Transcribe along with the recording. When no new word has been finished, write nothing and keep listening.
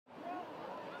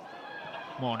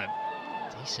Mornham.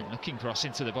 Decent looking cross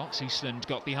into the box. Usland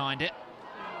got behind it.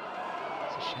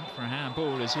 It's a shout for a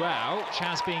handball as well, which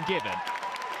has been given.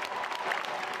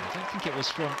 I don't think it was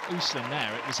from Usland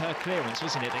there. It was her clearance,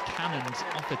 wasn't it, that cannoned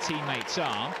off a teammate's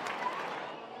arm.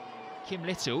 Kim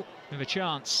Little with a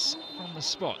chance from the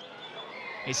spot.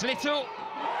 It's Little,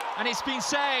 and it's been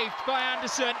saved by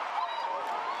Anderson.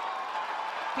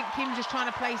 I think Kim just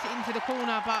trying to place it into the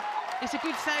corner, but it's a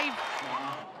good save.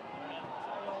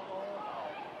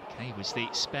 Kay was the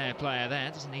spare player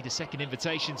there, doesn't need a second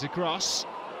invitation to cross.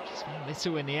 Just found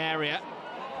Little in the area.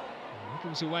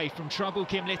 Wiggles away from trouble,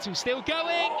 Kim Little still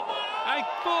going! And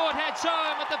Ford heads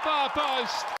home at the far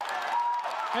post.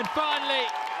 And finally,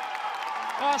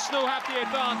 Arsenal have the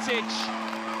advantage.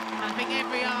 I think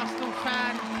every Arsenal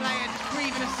fan, player just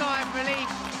breathing a sigh of relief.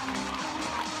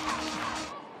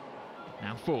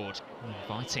 Now Ford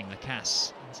inviting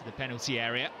Lacasse into the penalty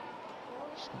area.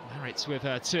 She's got Maritz with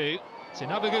her too. It's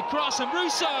another good cross, and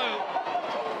Russo!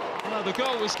 Well, the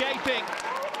goal was gaping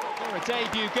for a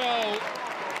debut goal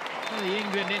for the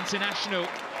England international.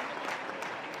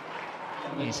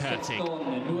 Here's Hurtig,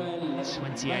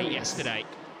 28 yesterday.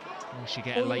 Will she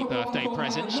get a late birthday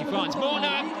present? She finds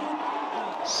Mornham.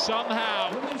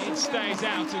 Somehow it stays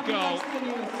out of goal.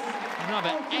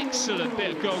 Another excellent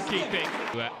bit of goalkeeping.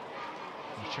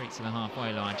 Retreat to the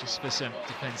halfway line just for some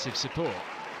defensive support.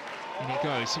 And it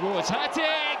goes towards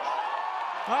Hurtig.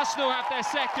 Arsenal have their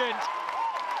second.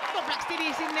 You've got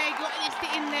Blackstenius in there, you've got Iniesta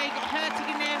in there, you've got Hurtig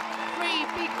in there. Three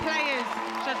big players.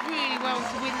 Does really well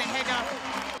to win the header.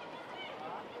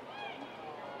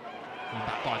 And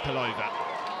back by Palova.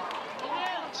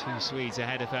 Two Swedes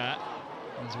ahead of her,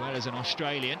 as well as an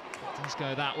Australian. It does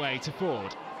go that way to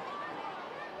Ford.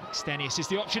 Blackstenius is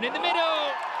the option in the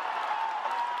middle.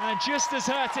 And just as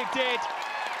Hurtig did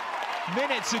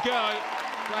minutes ago,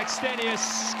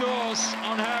 Blackstenius scores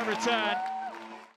on her return.